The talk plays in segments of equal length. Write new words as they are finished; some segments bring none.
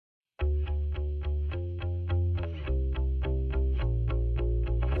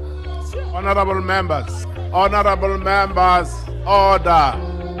Honorable members, order.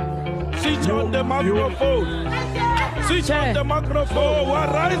 Switch on the microphone. Switch on the microphone. We're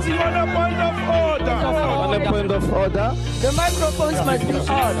rising on a point of order. On a point of order. The microphones must be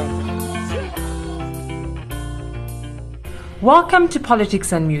on. Welcome to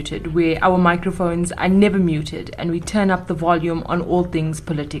Politics Unmuted, where our microphones are never muted and we turn up the volume on all things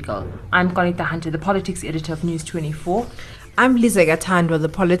political. I'm Konita Hunter, the politics editor of News 24. I'm Lisa Gatandwa, the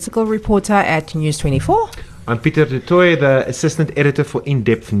political reporter at News 24. I'm Peter du Toit, the assistant editor for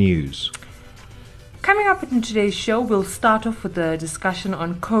In-Depth News. Coming up in today's show, we'll start off with a discussion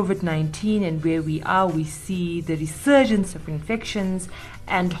on COVID-19 and where we are. We see the resurgence of infections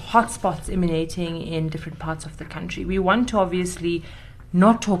and hotspots emanating in different parts of the country. We want to obviously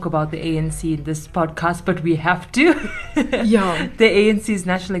not talk about the ANC in this podcast, but we have to. Yeah. The ANC's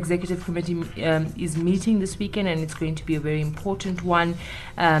National Executive Committee is meeting this weekend, and it's going to be a very important one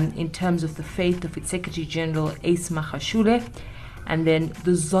in terms of the fate of its Secretary General, Ace Magashule. And then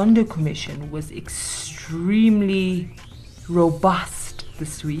the Zondo Commission was extremely robust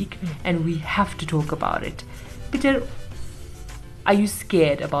this week, and we have to talk about it. Peter, are you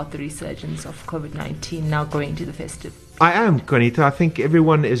scared about the resurgence of COVID-19 now going to the festive? I am, Konita. I think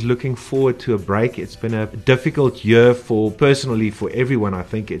everyone is looking forward to a break. It's been a difficult year personally for everyone. I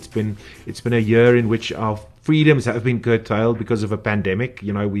think it's been a year in which our freedoms have been curtailed because of a pandemic.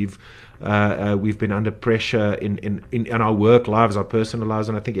 You know, we've been under pressure in our work lives, our personal lives,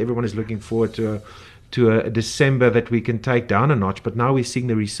 and I think everyone is looking forward to a December that we can take down a notch. But now we're seeing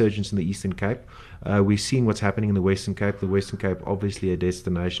the resurgence in the Eastern Cape. We've seen what's happening in the Western Cape. The Western Cape, obviously a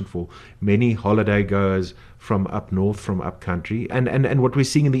destination for many holiday goers from up north, from up country. And what we're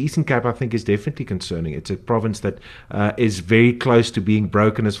seeing in the Eastern Cape, I think, is definitely concerning. It's a province that is very close to being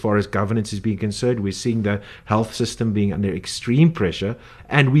broken as far as governance is being concerned. We're seeing the health system being under extreme pressure,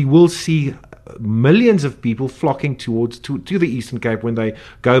 and we will see millions of people flocking to the Eastern Cape when they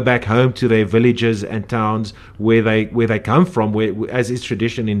go back home to their villages and towns where they come from, as is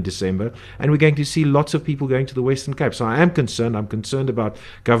tradition in December. And we're going to see lots of people going to the Western Cape. So I am concerned. I'm concerned about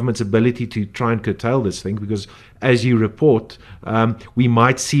government's ability to try and curtail this thing, because as you report, we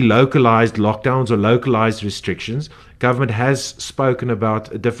might see localized lockdowns or localized restrictions. Government has spoken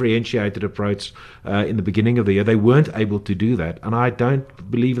about a differentiated approach in the beginning of the year. They weren't able to do that, and I don't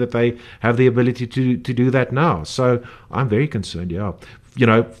believe that they have the ability to do that now. So I'm very concerned,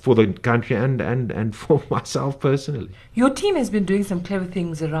 for the country and for myself personally. Your team has been doing some clever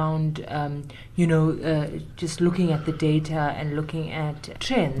things around, just looking at the data and looking at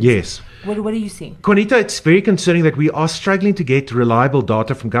trends. Yes. What are you seeing? Konita, it's very concerning that we are struggling to get reliable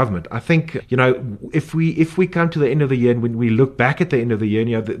data from government. I think, if we come to the end of the year and when we look back at the end of the year,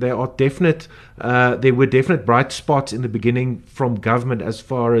 there were definite bright spots in the beginning from government as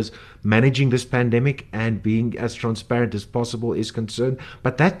far as managing this pandemic and being as transparent as possible is concerned.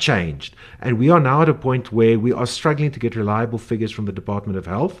 But that changed. And we are now at a point where we are struggling to get reliable figures from the Department of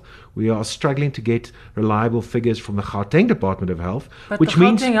Health. We are struggling to get reliable figures from the Gauteng Department of Health. But which the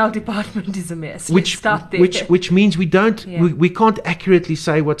means Gauteng Health Department is a mess. Which means we don't we can't accurately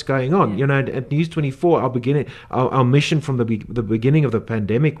say what's going on. Yeah. At News 24, our mission from the beginning of the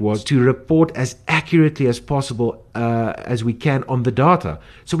pandemic was to report as accurately as possible as we can on the data.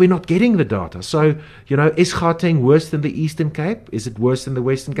 So we're not getting the data. So is Gauteng worse than the Eastern Cape? Is it worse than the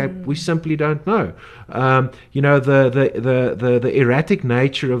Western Cape? We simply don't know. The erratic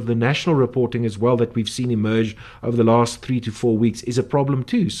nature of the national reporting as well that we've seen emerge over the last 3 to 4 weeks is a problem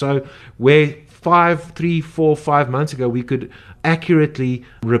too. So where 5 months ago we could accurately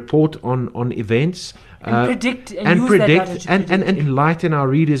report on events and predict and enlighten our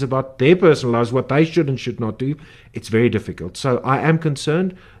readers about their personal lives, what they should and should not do, it's very difficult. So I am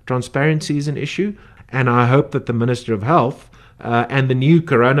concerned. Transparency is an issue, and I hope that the Minister of Health and the new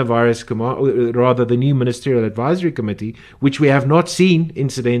the new Ministerial Advisory Committee, which we have not seen,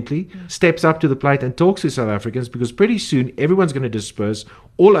 incidentally, steps up to the plate and talks to South Africans, because pretty soon everyone's going to disperse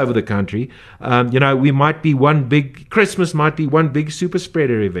all over the country. Christmas might be one big super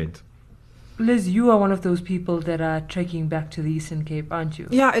spreader event. Liz, you are one of those people that are trekking back to the Eastern Cape, aren't you?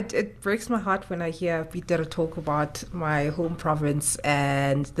 Yeah, it breaks my heart when I hear Peter talk about my home province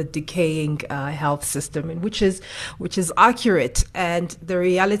and the decaying health system, and which is accurate, and the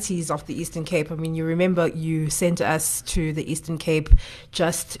realities of the Eastern Cape. I mean, you remember you sent us to the Eastern Cape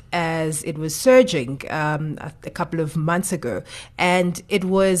just as it was surging a couple of months ago, and it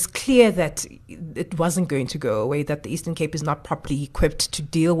was clear that it wasn't going to go away, that the Eastern Cape is not properly equipped to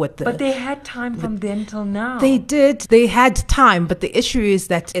deal with But they had time from then till now. They did. They had time, but the issue is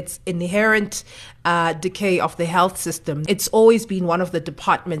that it's inherent decay of the health system. It's always been one of the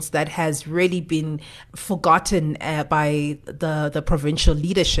departments that has really been forgotten by the provincial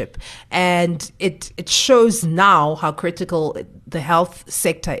leadership, and it shows now how critical the health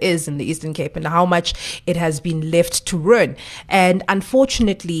sector is in the Eastern Cape and how much it has been left to ruin. And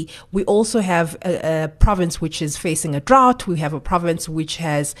unfortunately, we also have a province which is facing a drought. We have a province which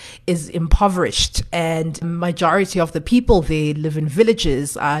is impoverished, and majority of the people there live in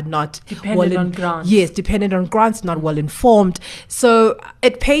villages, are not Dependent on grants. Yes, dependent on grants, not well informed. So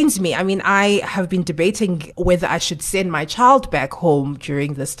it pains me. I mean, I have been debating whether I should send my child back home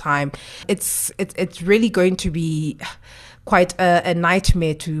during this time. It's really going to be quite a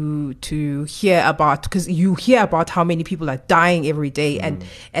nightmare to hear about, because you hear about how many people are dying every day,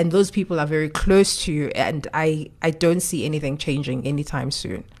 and those people are very close to you, and I don't see anything changing anytime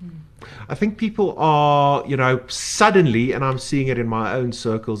soon. I think people are, suddenly, and I'm seeing it in my own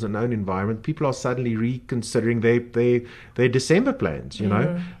circles and own environment, people are suddenly reconsidering their December plans,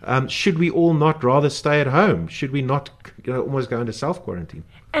 should we all not rather stay at home? Should we not, almost go into self-quarantine?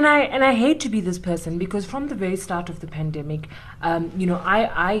 And I hate to be this person, because from the very start of the pandemic,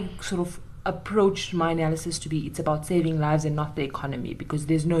 I sort of approached my analysis to be, it's about saving lives and not the economy, because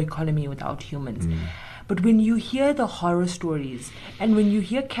there's no economy without humans. But when you hear the horror stories, and when you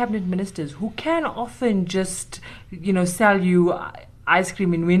hear cabinet ministers who can often just, sell you ice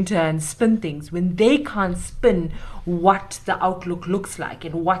cream in winter and spin things, when they can't spin what the outlook looks like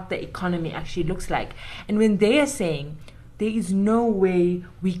and what the economy actually looks like, and when they are saying there is no way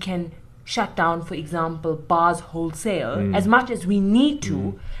we can shut down, for example, bars wholesale as much as we need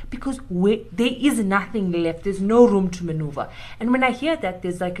to, because there is nothing left. There's no room to maneuver. And when I hear that,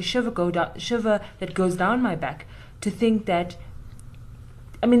 there's like a shiver that goes down my back to think that,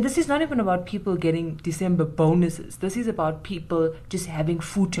 I mean, this is not even about people getting December bonuses. This is about people just having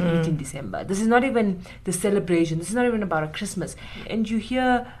food to eat in December. This is not even the celebration. This is not even about a Christmas. And you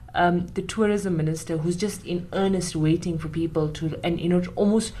hear the tourism minister, who's just in earnest waiting for people to, and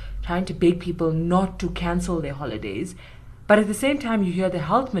almost trying to beg people not to cancel their holidays. But at the same time, you hear the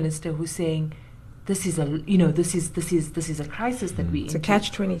health minister who's saying, this is a crisis that we. It's a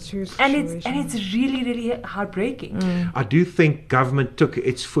catch-22 situation. And it's really, really heartbreaking. I do think government took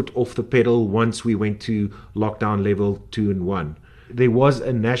its foot off the pedal once we went to lockdown level 2 and 1. There was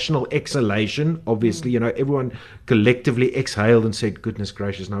a national exhalation. Obviously, everyone collectively exhaled and said, goodness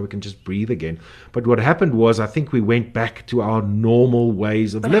gracious, now we can just breathe again. But what happened was, I think we went back to our normal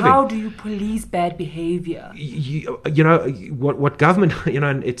ways of living. But how do you police bad behavior? What government,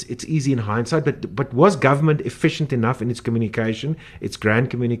 and it's easy in hindsight, but was government efficient enough in its communication, its grand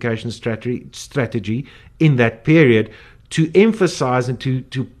communication strategy in that period to emphasize and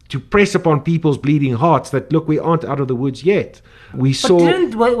to press upon people's bleeding hearts that, look, we aren't out of the woods yet.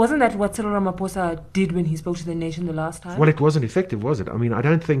 Wasn't that what Cyril Ramaphosa did when he spoke to the nation the last time? Well, it wasn't effective, was it? I mean, I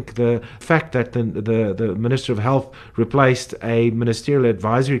don't think the fact that the Minister of Health replaced a ministerial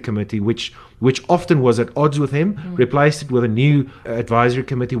advisory committee, which often was at odds with him, replaced it with a new advisory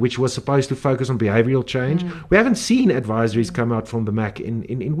committee which was supposed to focus on behavioural change. We haven't seen advisories come out from the MAC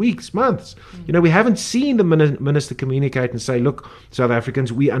in weeks, months. We haven't seen the minister communicate and say, look, South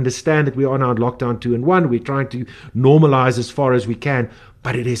Africans, we understand that we are now in lockdown 2 and 1. We're trying to normalise as far as we can,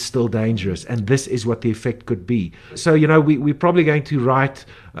 but it is still dangerous, and this is what the effect could be. So, we're probably going to write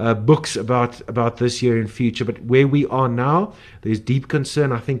books about this year in future, but where we are now, there's deep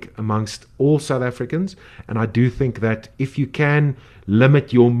concern, I think, amongst all South Africans, and I do think that if you can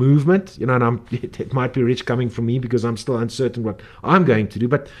limit your movement, and it might be rich coming from me because I'm still uncertain what I'm going to do,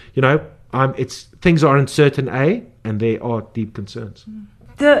 but, things are uncertain, and there are deep concerns.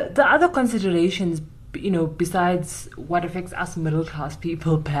 The other considerations, besides what affects us middle class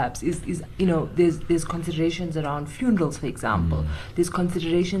people, perhaps, is there's considerations around funerals, for example. There's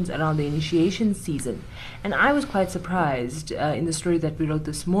considerations around the initiation season. And I was quite surprised in the story that we wrote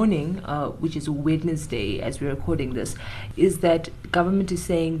this morning, which is Wednesday as we're recording this, is that government is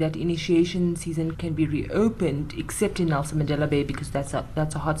saying that initiation season can be reopened except in Nelson Mandela Bay, because that's a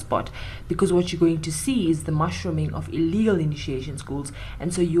hotspot. Because what you're going to see is the mushrooming of illegal initiation schools,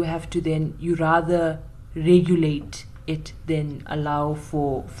 and so you rather regulate it than allow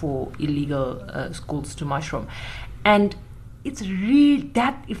for illegal schools to mushroom. And it's really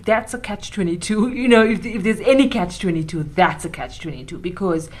that, if that's a catch-22, if there's any catch-22, that's a catch-22,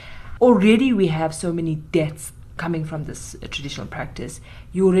 because already we have so many deaths coming from this traditional practice.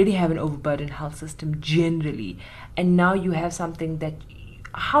 You already have an overburdened health system generally, and now you have something that,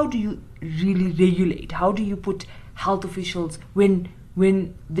 how do you really regulate? How do you put health officials when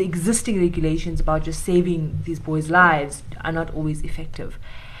when the existing regulations about just saving these boys' lives are not always effective.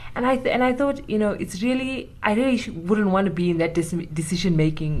 And I thought, it's really, I really wouldn't want to be in that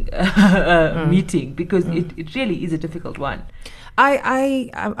decision-making meeting, because it really is a difficult one.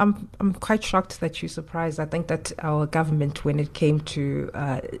 I'm quite shocked that you're surprised. I think that our government, when it came to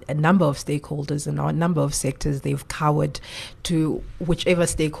a number of stakeholders and a number of sectors, they've cowered to whichever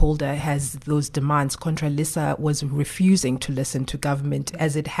stakeholder has those demands. Contralisa was refusing to listen to government,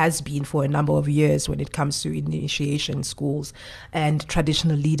 as it has been for a number of years when it comes to initiation schools and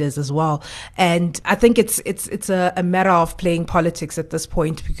traditional leaders as well. And I think it's a matter of playing politics at this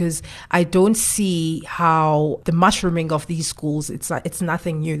point, because I don't see how the mushrooming of these schools, it's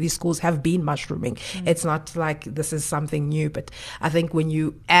nothing new. These schools have been mushrooming. It's not like this is something new. But I think when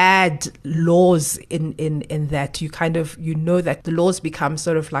you add laws in that, you know that the laws become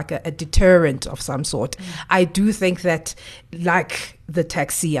sort of like a deterrent of some sort. I do think that, like the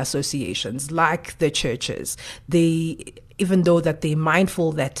taxi associations, like the churches, even though that they're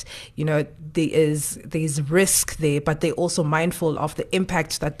mindful that there's risk there, but they're also mindful of the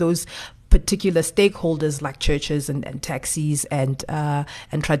impact that those particular stakeholders like churches and taxis and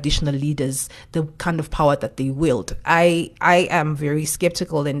traditional leaders, the kind of power that they wield. I am very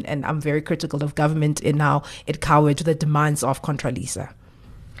skeptical and I'm very critical of government in how it cowered the demands of Contralisa.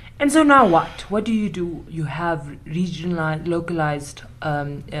 And so now what? What do? You have regional, localized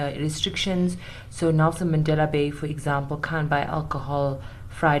restrictions. So Nelson Mandela Bay, for example, can't buy alcohol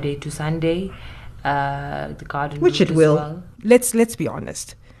Friday to Sunday. The garden, which it as will. Well. Let's be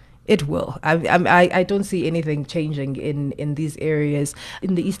honest. It will. I don't see anything changing in these areas.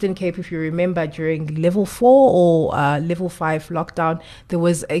 In the Eastern Cape, if you remember, during level 4 or level 5 lockdown, there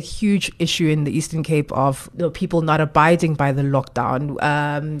was a huge issue in the Eastern Cape of people not abiding by the lockdown.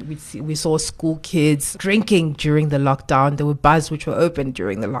 We saw school kids drinking during the lockdown. There were bars which were open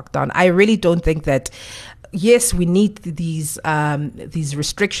during the lockdown. I really don't think that. Yes, we need these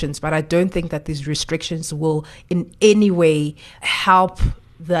restrictions, but I don't think that these restrictions will in any way help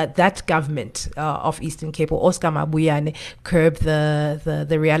that government of Eastern Cape or Oscar Mabuyane curb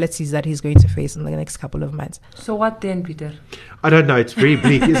the realities that he's going to face in the next couple of months. So what then, Peter? I don't know. It's very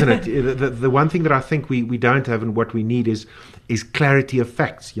bleak, isn't it? The one thing that I think we don't have and what we need is clarity of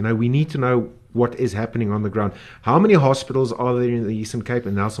facts. We need to know what is happening on the ground. How many hospitals are there in the Eastern Cape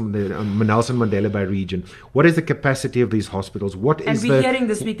and Nelson Mandela Bay region? What is the capacity of these hospitals? And we're hearing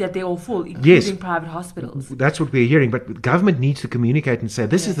this week that they're all full, including private hospitals. That's what we're hearing. But the government needs to communicate and say,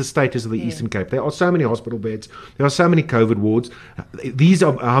 this is the status of the Eastern Cape. There are so many hospital beds. There are so many COVID wards. These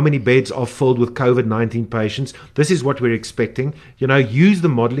are how many beds are filled with COVID-19 patients. This is what we're expecting. Use the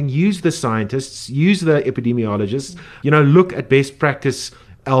modeling, use the scientists, use the epidemiologists, look at best practice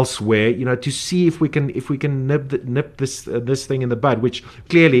elsewhere, to see if we can nip this thing in the bud, which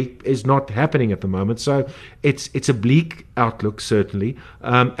clearly is not happening at the moment. So it's a bleak outlook, certainly.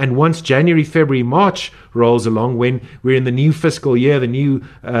 And once January, February, March rolls along, when we're in the new fiscal year, the new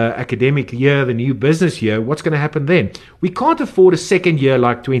academic year, the new business year, what's going to happen then? We can't afford a second year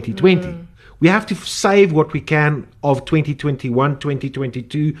like 2020. We have to save what we can of 2021,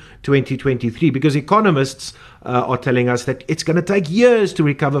 2022, 2023, because economists are telling us that it's going to take years to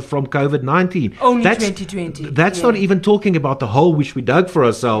recover from COVID-19. Only 2020. That's not even talking about the hole which we dug for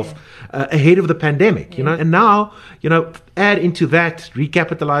ourselves ahead of the pandemic, And now, add into that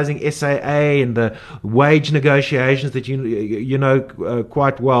recapitalizing SAA and the wage negotiations that you know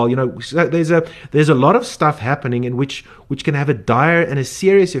quite well. So there's a lot of stuff happening in which can have a dire and a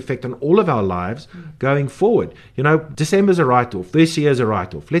serious effect on all of our lives going forward. December's a write-off. This year's a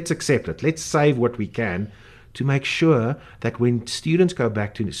write-off. Let's accept it. Let's save what we can to make sure that when students go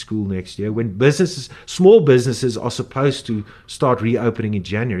back to school next year, when small businesses are supposed to start reopening in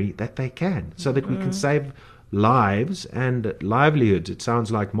January, that they can, so that we can save lives and livelihoods. It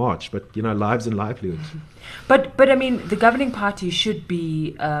sounds like March, but lives and livelihoods. But I mean, the governing party should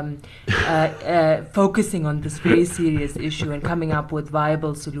be focusing on this very serious issue and coming up with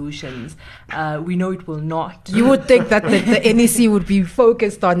viable solutions. We know it will not. You would think that the NEC would be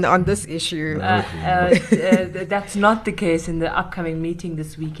focused on this issue. That's not the case in the upcoming meeting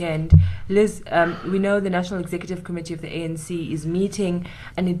this weekend. Liz, we know the National Executive Committee of the ANC is meeting,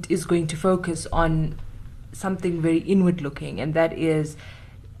 and it is going to focus on something very inward-looking, and that is,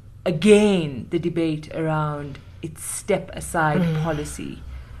 again, the debate around its step-aside policy.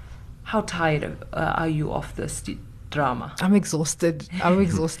 How tired are you of this? drama? I'm exhausted. I'm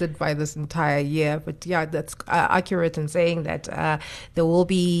exhausted by this entire year. But yeah, that's accurate in saying that there will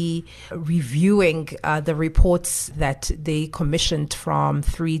be reviewing the reports that they commissioned from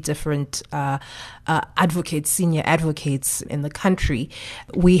 3 different advocates, senior advocates in the country.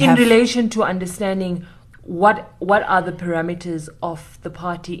 In relation to understanding what are the parameters of the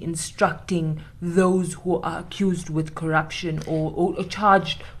party instructing those who are accused with corruption or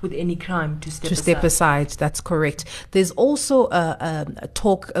charged with any crime to step aside. That's correct. There's also a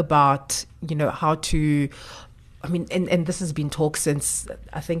talk about, how to, and this has been talk since,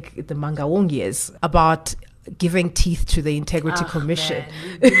 I think, the Mangaung years, about giving teeth to the Integrity Commission.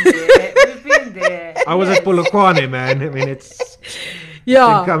 Man, we've been there. I was at Polokwane, man. It's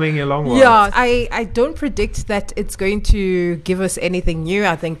been coming a long while. Yeah, I don't predict that it's going to give us anything new.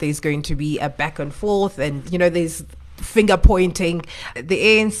 I think there's going to be a back and forth, and there's finger pointing. The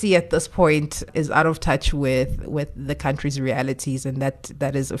ANC at this point is out of touch with the country's realities, and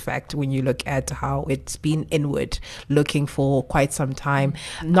that is a fact when you look at how it's been inward looking for quite some time.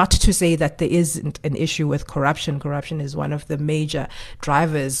 Not to say that there isn't an issue with corruption. Corruption is one of the major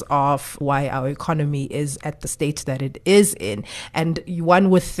drivers of why our economy is at the state that it is in. And one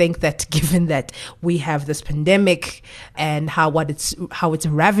would think that given that we have this pandemic and how it's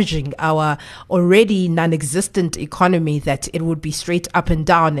ravaging our already non-existent economy, that it would be straight up and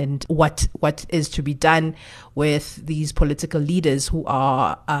down, and what is to be done with these political leaders who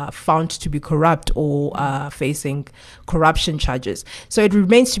are found to be corrupt or facing corruption charges. So it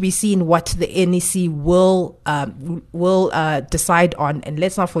remains to be seen what the NEC will decide on. And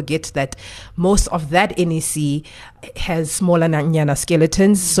let's not forget that most of that NEC has smaller nyana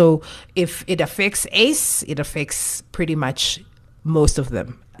skeletons. So if it affects ACE, it affects pretty much most of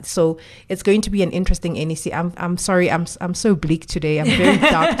them. So it's going to be an interesting NEC. I'm sorry, I'm so bleak today. I'm very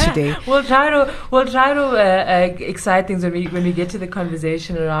dark today. We'll try to excite things when we get to the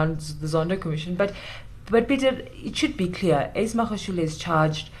conversation around the Zondo Commission. But Peter, it should be clear. Ace Magashule is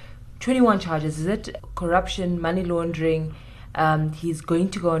charged 21 charges. Is it corruption, money laundering? He's going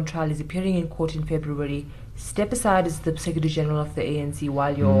to go on trial. He's appearing in court in February. Step aside as the Secretary General of the ANC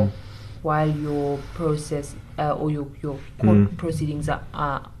while your process or your court proceedings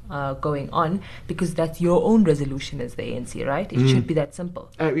are going on, because that's your own resolution as the ANC, right? It should be that simple.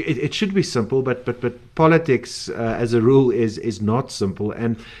 It should be simple, but politics, as a rule, is not simple.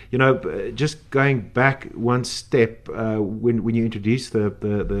 And just going back one step, when you introduced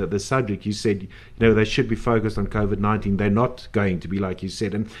the subject, you said they should be focused on COVID-19. They're not going to be, like you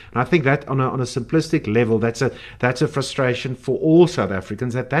said, and I think that on a simplistic level, that's a frustration for all South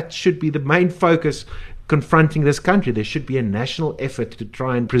Africans. That should be the main focus confronting this country. There should be a national effort to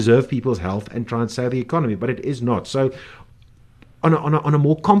try and preserve people's health and try and save the economy, but it is not. So on a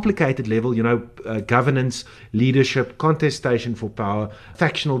more complicated level, governance, leadership, contestation for power,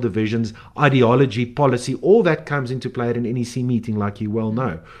 factional divisions, ideology, policy, all that comes into play at an NEC meeting, like you well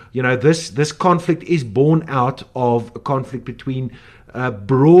know. This conflict is born out of a conflict between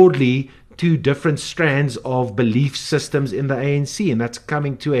broadly 2 different strands of belief systems in the ANC, and that's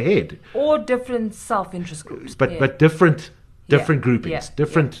coming to a head. Or different self-interest groups. But different groupings,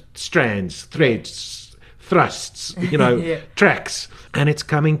 different strands, threads, thrusts, tracks, and it's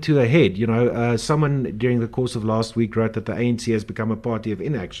coming to a head. Someone during the course of last week wrote that the ANC has become a party of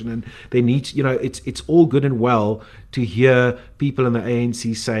inaction, and there needs, it's all good and well to hear people in the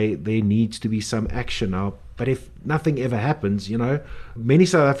ANC say there needs to be some action now. But if nothing ever happens, many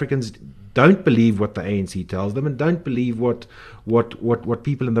South Africans don't believe what the ANC tells them, and don't believe what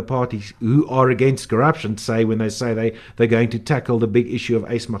people in the party who are against corruption say when they say they're going to tackle the big issue of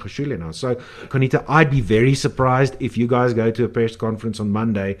Ace Magashule now. So, Conita, I'd be very surprised if you guys go to a press conference on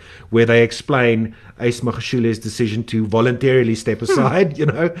Monday where they explain Ace Magashule's decision to voluntarily step aside.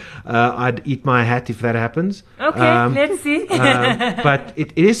 I'd eat my hat if that happens. Okay, let's see. But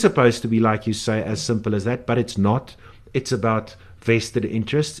it is supposed to be, like you say, as simple as that, but it's not. It's about vested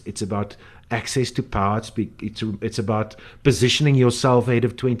interests. It's about access to power. It's about positioning yourself ahead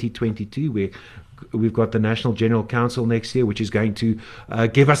of 2022, where we've got the National General Council next year, which is going to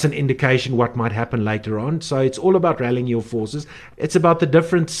give us an indication what might happen later on. So it's all about rallying your forces. It's about the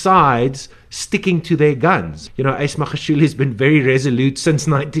different sides sticking to their guns. Ace Magashule has been very resolute since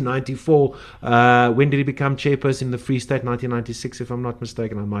 1994. When did he become chairperson in the Free State? 1996, if I'm not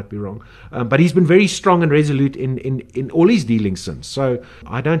mistaken. I might be wrong. But he's been very strong and resolute in all his dealings since. So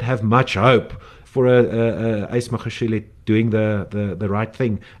I don't have much hope for Ace Magashule doing the right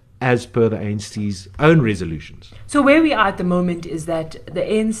thing. as per the ANC's own resolutions. So where we are at the moment is that the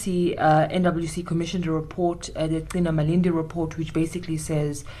ANC NWC commissioned a report, the Tina Malindi report, which basically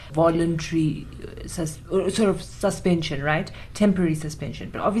says voluntary suspension, right? Temporary suspension.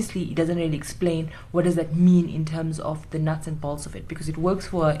 But obviously it doesn't really explain what does that mean in terms of the nuts and bolts of it, because it works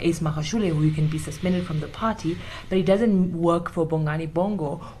for Ace Magashule, who can be suspended from the party, but it doesn't work for Bongani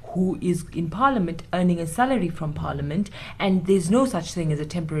Bongo, who is in Parliament earning a salary from Parliament, and there's no such thing as a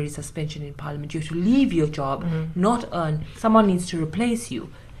temporary suspension in Parliament. You have to leave your job, not earn. Someone needs to replace you.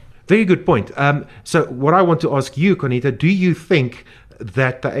 Very good point. So what I want to ask you, Conita, do you think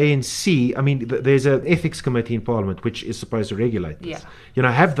that the ANC, I mean, there's an ethics committee in Parliament which is supposed to regulate this. Yeah. You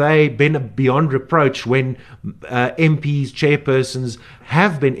know, have they been beyond reproach when MPs, chairpersons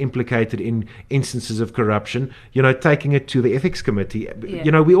have been implicated in instances of corruption, you know, taking it to the ethics committee? Yeah.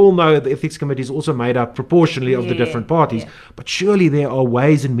 You know, we all know the ethics committee is also made up proportionally of the different parties, but surely there are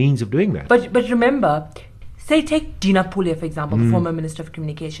ways and means of doing that. But remember, say take Dina Pule, for example, the former Minister of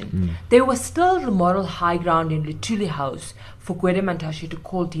Communication. There was still the moral high ground in Luthuli House for Gwede Mantashe to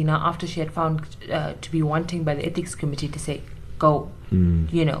call Dina after she had found to be wanting by the Ethics Committee to say, go.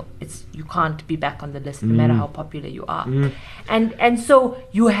 You know, you can't be back on the list no matter how popular you are. And so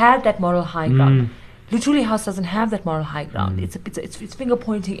you had that moral high ground. Luthuli House doesn't have that moral high ground. It's finger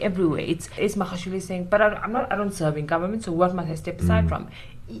pointing everywhere. It's Magashule saying, but I don't serve in government, so what must I step aside from?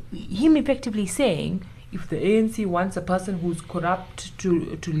 Him effectively saying, if the ANC wants a person who's corrupt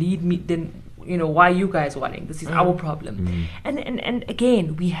to lead me, then, you know, why are you guys wanting? This is our problem. And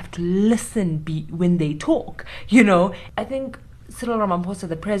again, we have to listen when they talk. You know, I think Cyril Ramaphosa,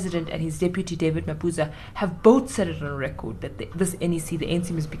 the president, and his deputy David Mabuza have both said it on record that this NEC, the ANC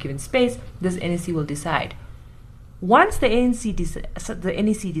must be given space. This NEC will decide. Once the NEC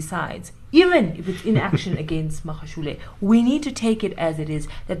decides, even if it's inaction against Magashule, we need to take it as it is,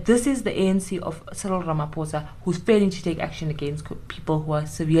 that this is the ANC of Cyril Ramaphosa who's failing to take action against people who are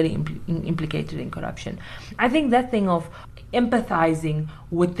severely implicated in corruption. I think that thing of empathizing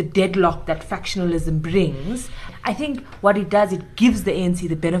with the deadlock that factionalism brings, I think what it does, it gives the ANC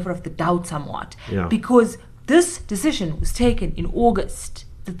the benefit of the doubt somewhat. Yeah. Because this decision was taken in August,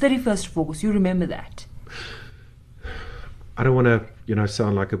 the 31st of August, you remember that. I don't want to, you know,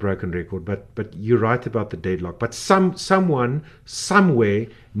 sound like a broken record, but you're right about the deadlock. But someone somewhere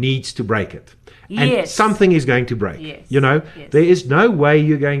needs to break it, and something is going to break. Yes. You know, Yes. there is no way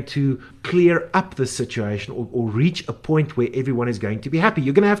you're going to clear up the situation or reach a point where everyone is going to be happy.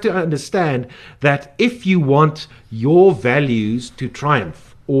 You're going to have to understand that if you want your values to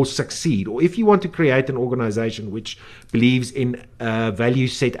triumph or succeed, or if you want to create an organization which believes in value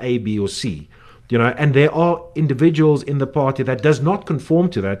set A, B, or C, you know, and there are individuals in the party that does not conform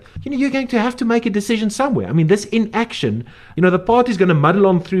to that, you know, you're going to have to make a decision somewhere. I mean, this inaction, you know, the party's going to muddle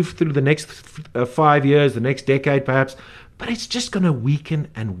on through the next 5 years, the next decade perhaps, but it's just going to weaken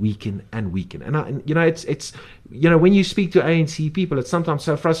and weaken and weaken. And you know, it's you know, when you speak to ANC people, it's sometimes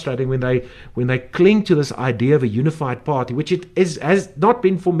so frustrating when they cling to this idea of a unified party, which it has not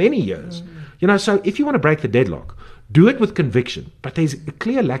been for many years. You know, so if you want to break the deadlock, do it with conviction. But there's a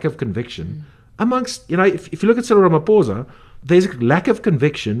clear lack of conviction amongst, you know, if you look at Cyril Ramaphosa, there's a lack of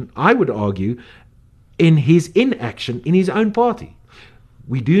conviction, I would argue, in his inaction in his own party.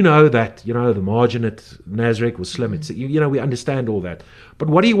 We do know that, you know, the margin at Nasrec was slim. It's, you know, we understand all that. But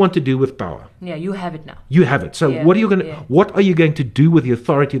what do you want to do with power? Yeah, you have it now. You have it. So what are you going to do with the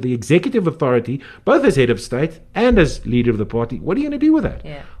authority, the executive authority, both as head of state and as leader of the party? What are you going to do with that?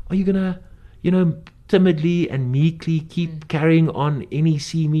 Yeah. Are you going to, you know, timidly and meekly keep carrying on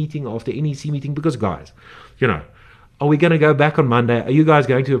NEC meeting after NEC meeting? Because, guys, you know, are we going to go back on Monday? Are you guys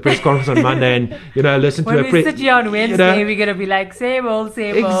going to a press conference on Monday and, you know, listen to a press? When we sit here on Wednesday, you know? we're going to be like, same old.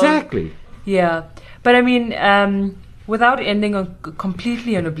 Exactly. Yeah. But I mean, without ending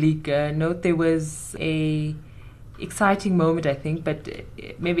completely on a bleak note, there was a exciting moment, I think, but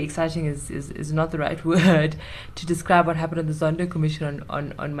maybe exciting is not the right word to describe what happened on the Zondo Commission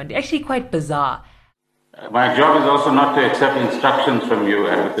on Monday. Actually, quite bizarre. My job is also not to accept instructions from you,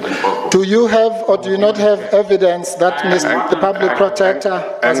 Advocate Mpofu. Do you have or do you not have evidence that the public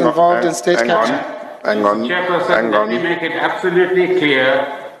protector was involved in state capture? Hang on. Chairperson, let me make it absolutely clear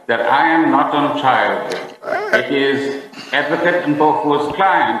that I am not on trial. It is Advocate Mpofu's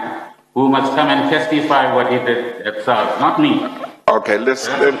client who must come and testify what he did at SARS, not me. Okay, let's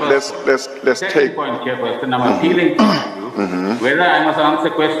take point, Chairperson. I'm appealing to you whether I must answer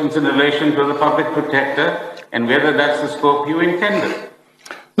questions in relation to the public protector and whether that's the scope you intended.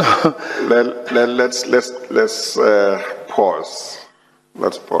 let's pause.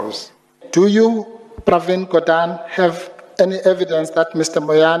 Let's pause. Do you, Pravin Gordhan, have any evidence that Mr.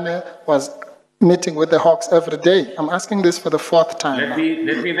 Moyane was meeting with the Hawks every day? I'm asking this for the fourth time. Let me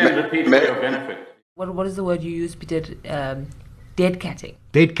then repeat for your benefit. What is the word you use, Peter? Dead catting.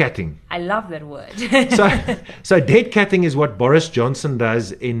 Dead catting. I love that word. So dead catting is what Boris Johnson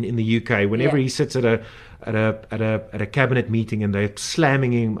does in the UK. Whenever he sits at a cabinet meeting and they're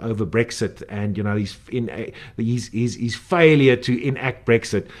slamming him over Brexit, and his failure to enact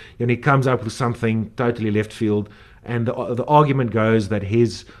Brexit, he comes up with something totally left field, and the argument goes that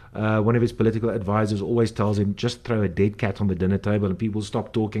one of his political advisors always tells him, just throw a dead cat on the dinner table and people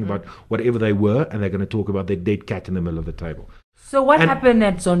stop talking about whatever they were, and they're going to talk about their dead cat in the middle of the table. So what happened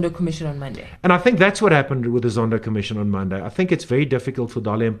at Zondo Commission on Monday? And I think that's what happened with the Zondo Commission on Monday. I think it's very difficult for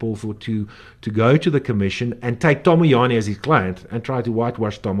Dali Mpofu to go to the commission and take Tom Moyane as his client and try to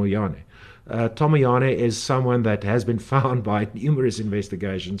whitewash Tom Moyane. Tom Moyane is someone that has been found by numerous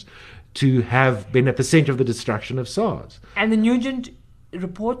investigations to have been at the center of the destruction of SARS. And the Nugent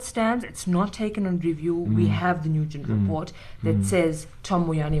report stands. It's not taken on review. We have the Nugent report that says Tom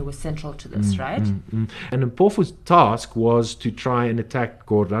Moyane was central to this, right? And Mpofu's task was to try and attack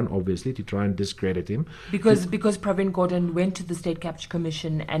Gordhan, obviously, to try and discredit him. Because Pravin Gordhan went to the State Capture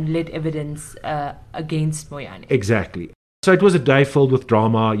Commission and led evidence against Moyane. Exactly. So it was a day filled with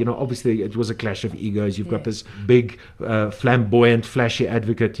drama. Obviously it was a clash of egos. You've got this big, flamboyant, flashy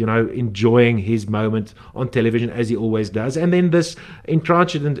advocate, enjoying his moment on television as he always does. And then this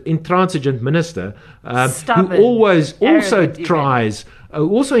intransigent minister who always also tries,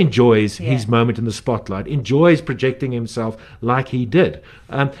 also enjoys his moment in the spotlight, enjoys projecting himself like he did.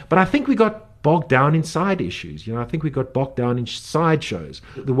 But I think we got bogged down in side issues. I think we got bogged down in sideshows.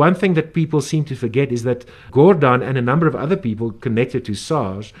 The one thing that people seem to forget is that Gordhan and a number of other people connected to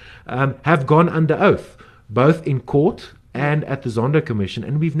SARS have gone under oath, both in court and at the Zondo Commission,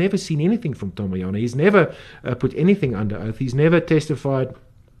 and we've never seen anything from Tom Moyane. He's never put anything under oath. He's never testified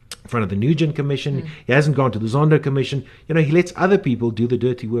in front of the Nugent Commission. He hasn't gone to the Zondo Commission. He lets other people do the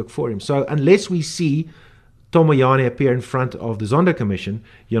dirty work for him. So unless we see Tom Moyane appear in front of the Zondo Commission,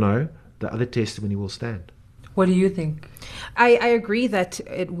 the other testimony will stand. What do you think? I agree that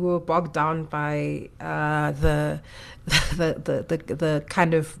it will bogged down by the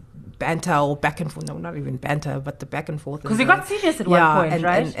kind of banter or back and forth. No, not even banter, but the back and forth. Because it got serious at one point,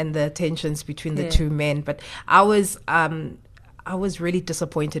 right? And the tensions between the two men. But I was really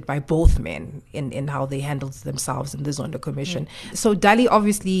disappointed by both men in how they handled themselves in the Zondo Commission. So Dali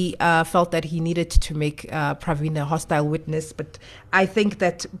obviously felt that he needed to make Pravin a hostile witness, but I think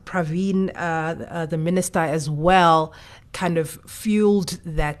that Pravin, the minister as well, kind of fueled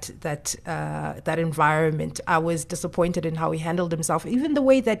that environment. I was disappointed in how he handled himself, even the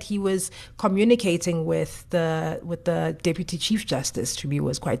way that he was communicating with the Deputy Chief Justice. To me,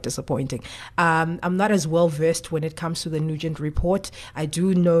 was quite disappointing. I'm not as well versed when it comes to the Nugent report. I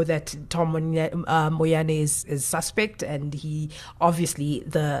do know that Tom Moyane is suspect, and he obviously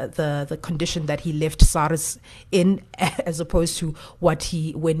the condition that he left SARS in, as opposed to what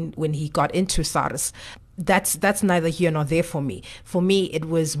when he got into SARS. That's neither here nor there for me. For me, it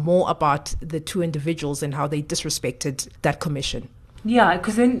was more about the two individuals and how they disrespected that commission. Yeah,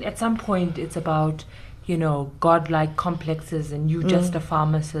 because then at some point it's about, godlike complexes and you just a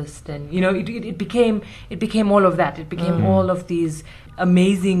pharmacist, and it became all of that. It became all of these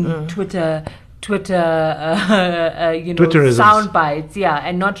amazing Twitter sound bites,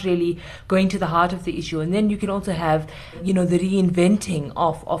 and not really going to the heart of the issue. And then you can also have, the reinventing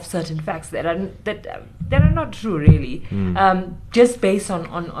of certain facts that are not true, really, just based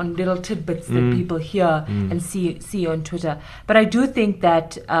on little tidbits that people hear and see on Twitter. But I do think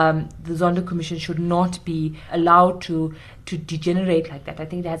that the Zondo Commission should not be allowed to degenerate like that. I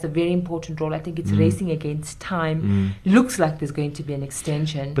think it has a very important role. I think it's racing against time. Looks like there's going to be an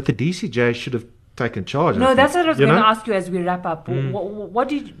extension. But the DCJ should have taken charge. No, that's what I was going to ask you as we wrap up. What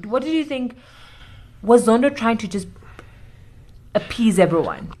did you think? Was Zondo trying to just appease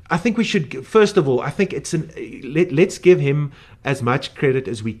everyone? I think we should, first of all, I think let's give him as much credit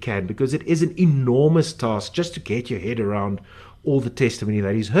as we can, because it is an enormous task just to get your head around all the testimony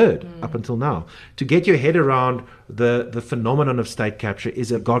that he's heard up until now. To get your head around the phenomenon of state capture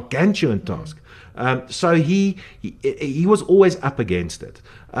is a gargantuan task. So he was always up against it.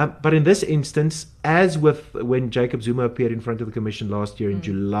 But in this instance, as with when Jacob Zuma appeared in front of the commission last year in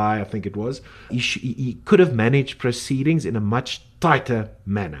July, I think it was, he could have managed proceedings in a much tighter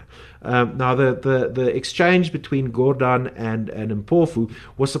manner. Now, the exchange between Gordhan and Mpofu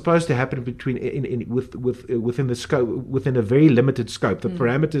was supposed to happen within the scope, within a very limited scope. The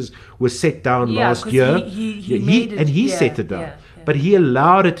parameters were set down last year. He set it down. but he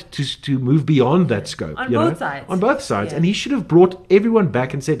allowed it to move beyond that scope. On you both know? sides. On both sides. Yeah. And he should have brought everyone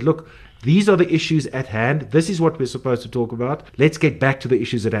back and said, look, these are the issues at hand. This is what we're supposed to talk about. Let's get back to the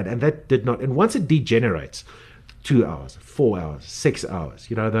issues at hand. And that did not. And once it degenerates, 2 hours, 4 hours, 6 hours,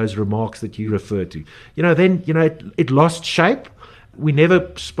 those remarks that you referred to, then, it lost shape. We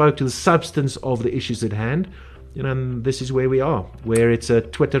never spoke to the substance of the issues at hand. And this is where we are, where it's a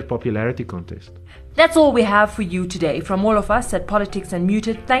Twitter popularity contest. That's all we have for you today. From all of us at Politics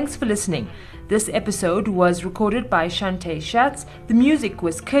Unmuted, thanks for listening. This episode was recorded by Shante Schatz. The music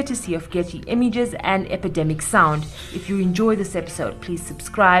was courtesy of Getty Images and Epidemic Sound. If you enjoy this episode, please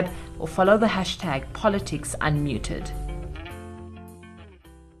subscribe or follow the hashtag Politics Unmuted.